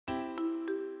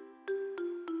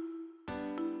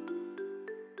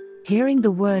Hearing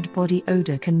the word body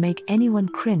odor can make anyone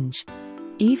cringe,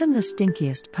 even the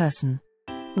stinkiest person.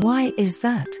 Why is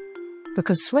that?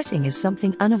 Because sweating is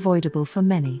something unavoidable for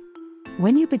many.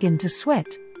 When you begin to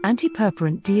sweat,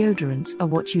 antiperspirant deodorants are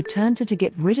what you turn to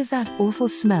get rid of that awful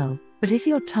smell. But if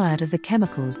you're tired of the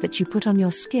chemicals that you put on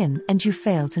your skin and you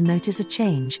fail to notice a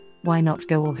change, why not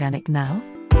go organic now?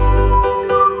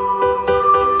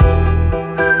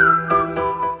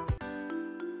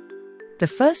 The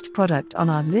first product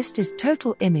on our list is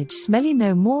Total Image Smelly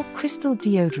No More Crystal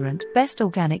Deodorant, Best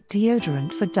Organic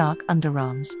Deodorant for Dark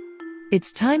Underarms.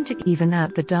 It's time to even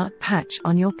out the dark patch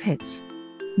on your pits.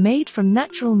 Made from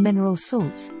natural mineral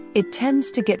salts, it tends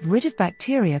to get rid of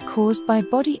bacteria caused by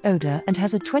body odor and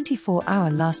has a 24-hour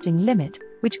lasting limit,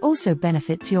 which also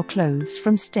benefits your clothes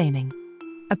from staining.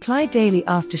 Apply daily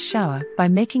after shower by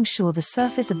making sure the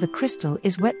surface of the crystal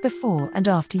is wet before and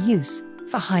after use,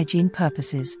 for hygiene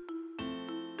purposes.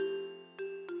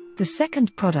 The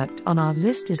second product on our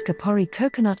list is Kopari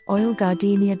Coconut Oil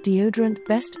Gardenia Deodorant,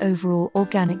 Best Overall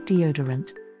Organic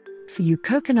Deodorant. For you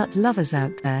coconut lovers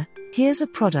out there, here's a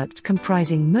product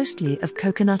comprising mostly of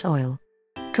coconut oil.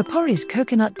 Kopari's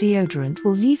coconut deodorant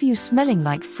will leave you smelling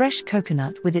like fresh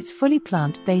coconut with its fully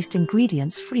plant-based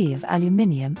ingredients free of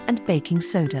aluminium and baking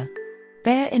soda.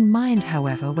 Bear in mind,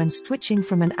 however, when switching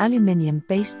from an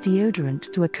aluminium-based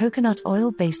deodorant to a coconut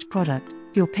oil-based product,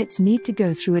 your pits need to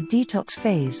go through a detox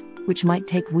phase, which might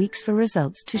take weeks for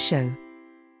results to show.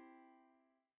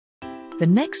 The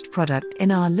next product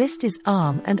in our list is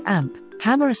Arm & Amp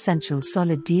Hammer Essentials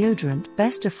Solid Deodorant,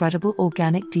 Best Affordable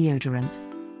Organic Deodorant.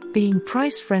 Being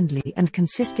price-friendly and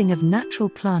consisting of natural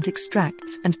plant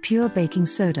extracts and pure baking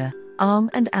soda,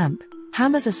 Arm & Amp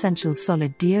Hammer's Essentials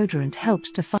Solid Deodorant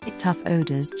helps to fight tough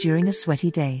odors during a sweaty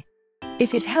day.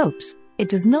 If it helps, it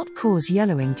does not cause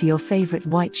yellowing to your favorite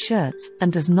white shirts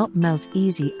and does not melt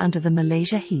easy under the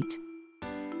Malaysia heat.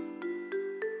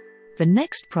 The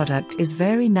next product is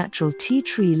Veri Natural Tea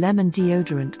Tree Lemon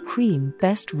Deodorant Cream,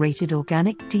 Best Rated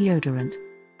Organic Deodorant.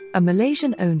 A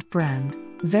Malaysian-owned brand,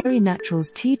 Veri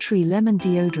Natural's Tea Tree Lemon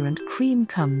Deodorant Cream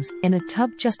comes in a tub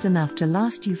just enough to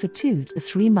last you for 2 to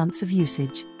 3 months of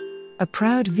usage. A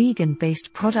proud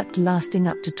vegan-based product lasting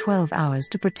up to 12 hours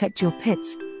to protect your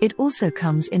pits, it also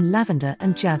comes in lavender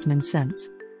and jasmine scents.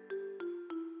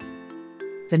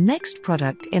 The next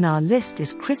product in our list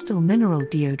is Crystal Mineral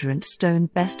Deodorant Stone,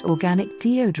 Best Organic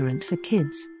Deodorant for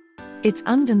Kids. It's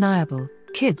undeniable,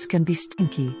 kids can be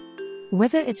stinky.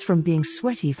 Whether it's from being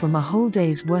sweaty from a whole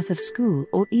day's worth of school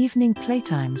or evening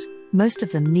playtimes, most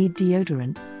of them need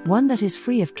deodorant, one that is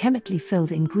free of chemically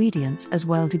filled ingredients as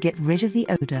well to get rid of the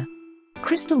odor.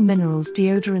 Crystal Minerals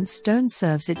Deodorant Stone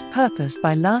serves its purpose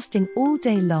by lasting all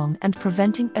day long and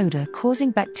preventing odor causing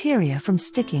bacteria from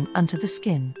sticking onto the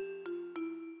skin.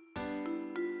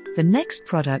 The next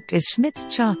product is Schmidt's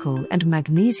Charcoal and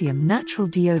Magnesium Natural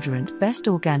Deodorant, Best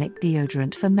Organic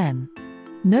Deodorant for Men.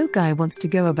 No guy wants to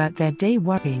go about their day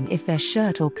worrying if their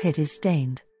shirt or pit is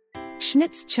stained.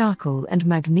 Schmidt's Charcoal and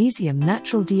Magnesium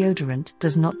Natural Deodorant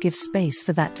does not give space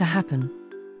for that to happen.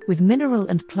 With mineral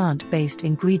and plant-based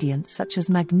ingredients such as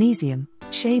magnesium,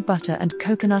 shea butter and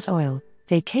coconut oil,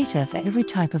 they cater for every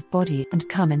type of body and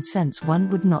come in scents one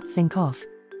would not think of.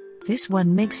 This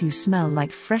one makes you smell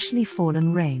like freshly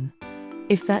fallen rain.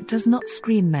 If that does not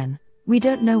scream men, we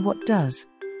don't know what does.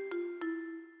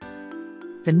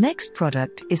 The next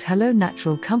product is Hello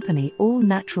Natural Company All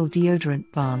Natural Deodorant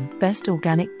Balm, Best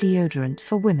Organic Deodorant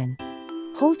for Women.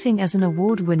 Halting as an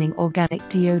award-winning organic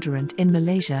deodorant in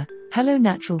Malaysia, Hello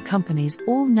Natural Company's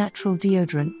All Natural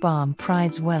Deodorant Balm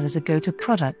prides well as a go-to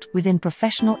product within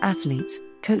professional athletes,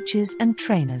 coaches and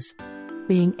trainers.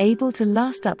 Being able to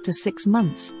last up to 6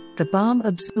 months, the balm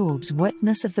absorbs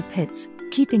wetness of the pits,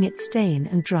 keeping it stain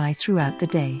and dry throughout the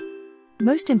day.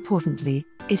 Most importantly,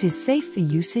 it is safe for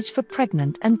usage for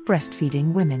pregnant and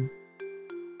breastfeeding women.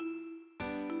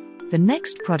 The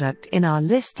next product in our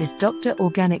list is Dr.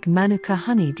 Organic Manuka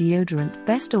Honey Deodorant,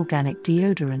 Best Organic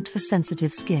Deodorant for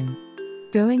Sensitive Skin.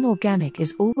 Going organic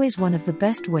is always one of the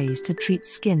best ways to treat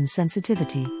skin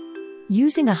sensitivity.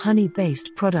 Using a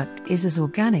honey-based product is as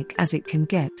organic as it can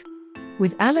get.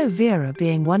 With aloe vera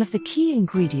being one of the key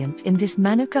ingredients in this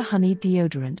Manuka Honey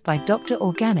Deodorant by Dr.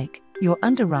 Organic, your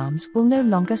underarms will no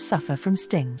longer suffer from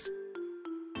stings.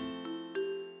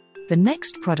 The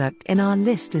next product in our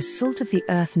list is Salt of the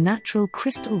Earth Natural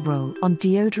Crystal Roll-On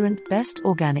Deodorant, Best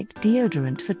Organic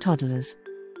Deodorant for Toddlers.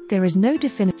 There is no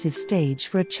definitive stage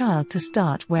for a child to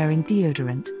start wearing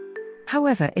deodorant.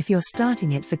 However, if you're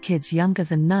starting it for kids younger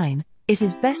than 9, it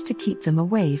is best to keep them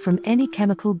away from any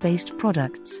chemical-based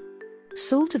products.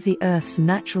 Salt of the Earth's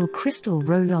natural crystal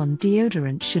roll-on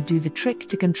deodorant should do the trick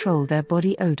to control their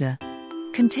body odor.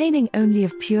 Containing only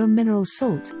of pure mineral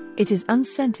salt, it is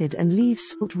unscented and leaves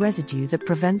salt residue that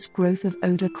prevents growth of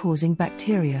odor-causing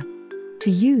bacteria.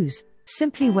 To use,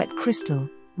 simply wet crystal,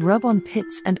 rub on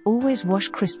pits and always wash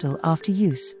crystal after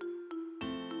use.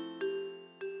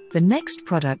 The next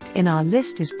product in our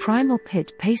list is Primal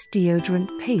Pit Paste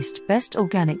Deodorant Paste, best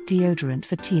organic deodorant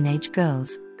for teenage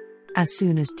girls. As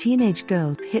soon as teenage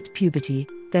girls hit puberty,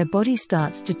 their body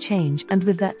starts to change, and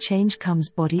with that change comes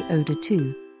body odor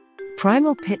too.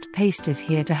 Primal Pit Paste is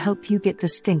here to help you get the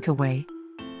stink away.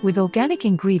 With organic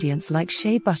ingredients like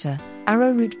shea butter,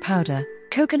 arrowroot powder,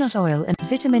 coconut oil and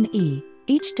vitamin E,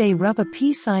 each day rub a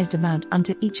pea-sized amount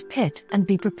onto each pit and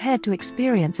be prepared to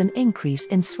experience an increase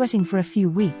in sweating for a few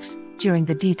weeks during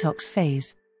the detox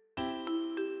phase.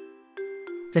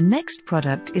 The next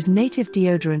product is Native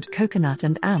Deodorant Coconut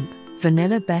and Amp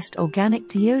Vanilla, best organic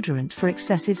deodorant for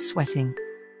excessive sweating.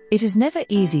 It is never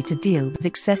easy to deal with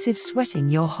excessive sweating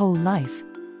your whole life.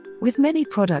 With many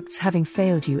products having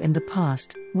failed you in the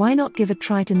past, why not give a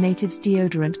try to Native's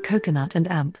Deodorant Coconut and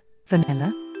Amp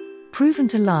Vanilla? Proven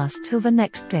to last till the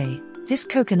next day, this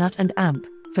coconut and amp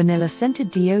vanilla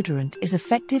scented deodorant is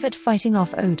effective at fighting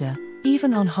off odor,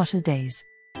 even on hotter days.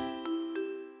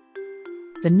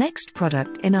 The next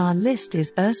product in our list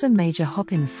is Ursa Major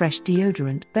Hop-In Fresh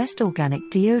Deodorant, best organic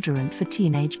deodorant for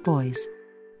teenage boys.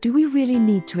 Do we really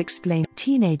need to explain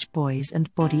teenage boys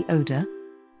and body odor?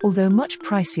 Although much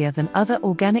pricier than other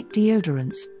organic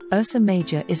deodorants, Ursa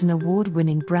Major is an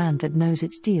award-winning brand that knows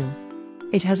its deal.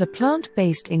 It has a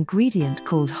plant-based ingredient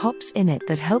called hops in it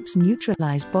that helps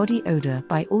neutralize body odor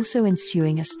by also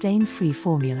ensuring a stain-free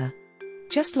formula.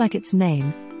 Just like its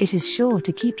name, it is sure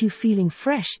to keep you feeling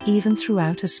fresh even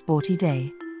throughout a sporty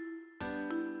day.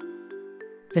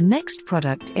 The next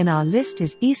product in our list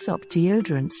is Aesop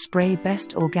Deodorant Spray,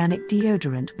 best organic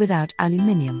deodorant without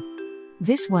aluminium.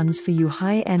 This one's for you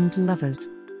high-end lovers.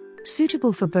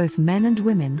 Suitable for both men and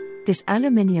women, this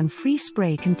aluminium-free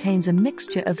spray contains a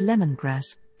mixture of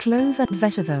lemongrass, clove and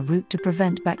vetiver root to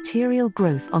prevent bacterial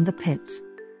growth on the pits.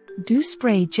 Do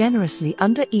spray generously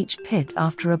under each pit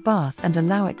after a bath and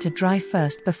allow it to dry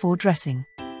first before dressing.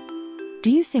 Do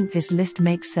you think this list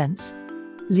makes sense?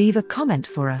 Leave a comment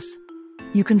for us.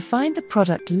 You can find the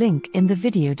product link in the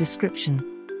video description.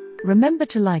 Remember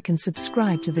to like and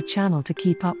subscribe to the channel to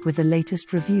keep up with the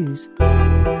latest reviews.